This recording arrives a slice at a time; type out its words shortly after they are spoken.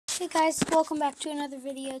Hey guys, welcome back to another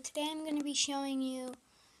video. Today I'm going to be showing you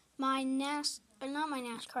my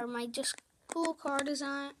my just cool car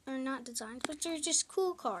design, or not designs, but they're just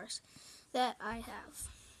cool cars that I have.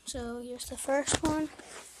 So here's the first one,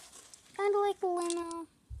 kind of like a limo.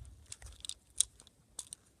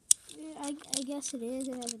 I guess it is.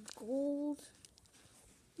 It has a gold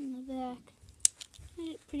in the back.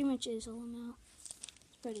 It pretty much is a limo.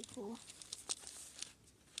 It's pretty cool.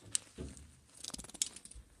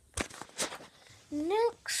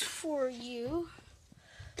 Next for you,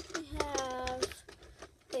 we have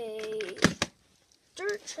a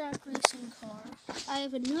dirt track racing car. I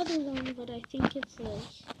have another one, but I think it's like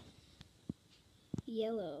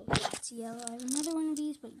yellow. Yeah, it's yellow. I have another one of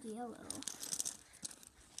these, but yellow.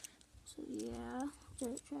 So yeah,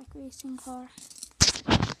 dirt track racing car.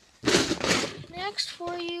 Next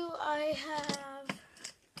for you, I have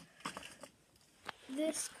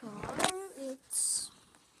this car. It's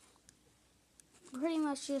pretty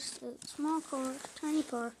much just a small car, tiny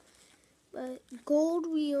car, but gold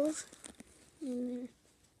wheels in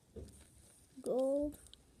there. Gold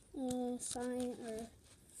sign or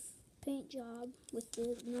paint job with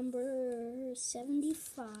the number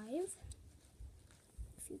 75.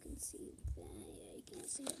 If you can see that, yeah, you can't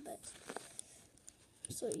see it, but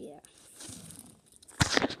so yeah.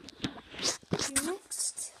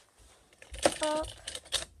 Next up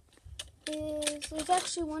is, there's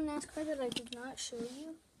actually one NASCAR that I did not show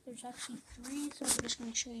you. There's actually three, so I'm just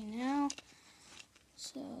going to show you now.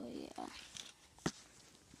 So yeah.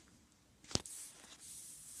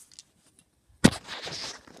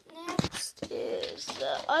 Next is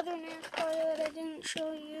the other NASCAR that I didn't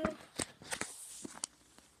show you.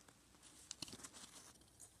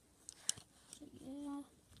 So yeah.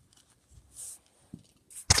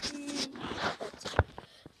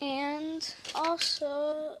 And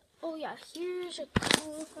also, oh yeah, here's a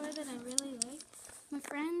cool car that I really like. My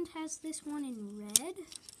friend has this one in red.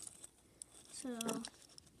 So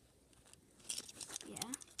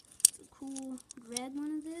yeah, it's a cool red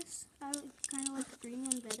one of this. I kind of like the green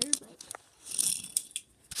one better, but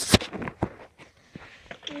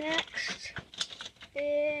next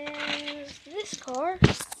is this car.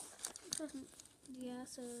 Yeah,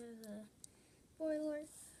 so there's a spoiler,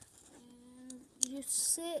 and you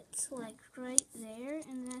sit like right there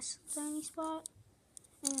in this tiny spot,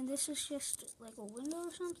 and this is just like a window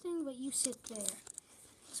or something, but you sit there,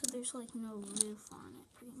 so there's like no roof on it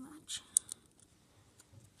pretty much,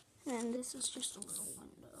 and this is just a little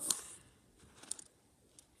window,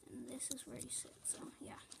 and this is where you sit. So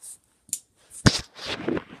yeah.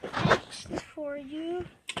 Next for you,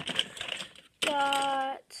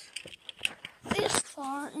 got this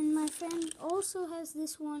car, and my friend also has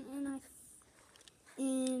this one, and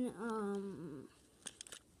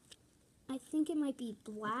I think it might be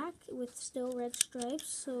black with still red stripes.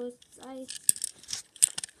 So I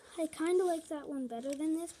kind of like that one better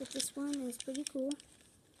than this, but this one is pretty cool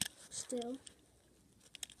still.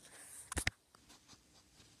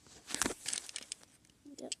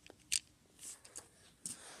 Yep.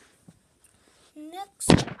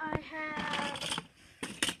 Next, I have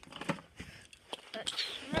a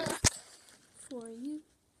truck for you.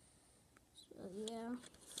 So yeah.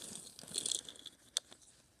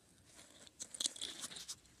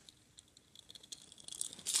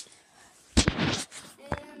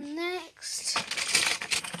 And next,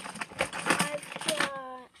 I've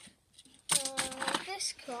got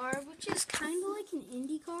this car, which is kind of like an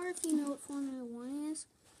Indy car, if you know what Formula 1 is.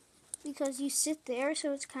 Because you sit there,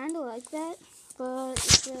 so it's kind of like that, but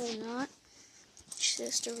it's really not. It's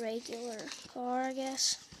just a regular car, I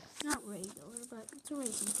guess. Not regular, but it's a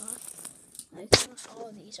racing car. Like almost all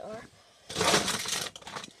of these are.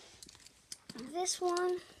 This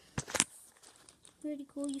one, pretty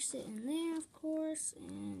cool. You sit in there, of course,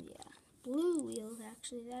 and yeah. Blue wheels,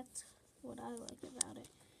 actually, that's what I like about it.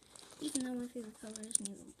 Even though my favorite color isn't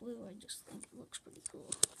even blue, I just think it looks pretty cool.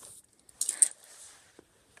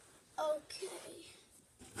 Okay.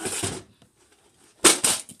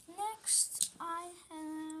 Next, I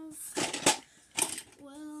have,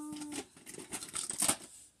 well,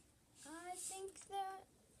 I think that,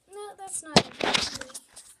 no, that's not it actually.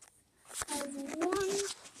 I have one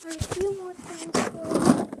or a few more things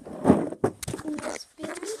for in this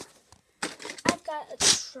bin. I've got a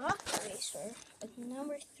truck racer, a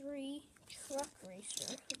number 3 truck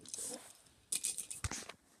racer. Pretty cool.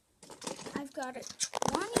 I've got a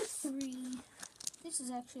 23. This is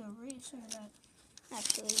actually a racer that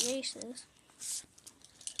actually races.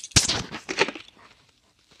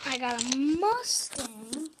 I got a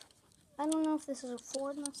Mustang. I don't know if this is a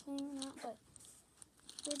Ford Mustang or not, but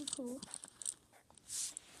pretty cool.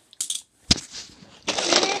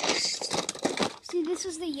 this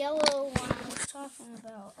is the yellow one I was talking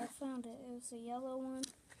about. I found it. It was the yellow one.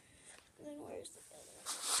 And then where's the other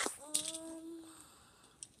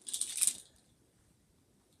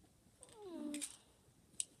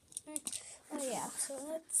one? Oh yeah, so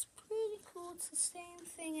that's pretty cool. It's the same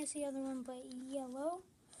thing as the other one, but yellow.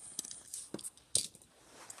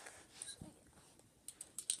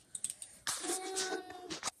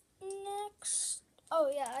 And next, oh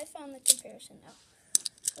yeah, I found the comparison now.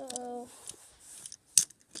 So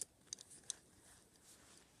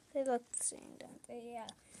they look the same, don't they? Yeah.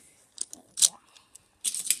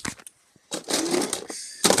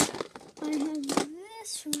 Next, I have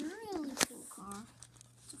this really cool car.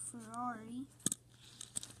 It's a Ferrari.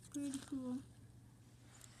 Pretty cool.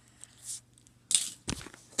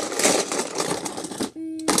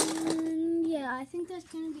 And yeah, I think that's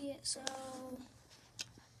gonna be it. So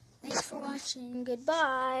thanks for watching.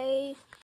 Goodbye.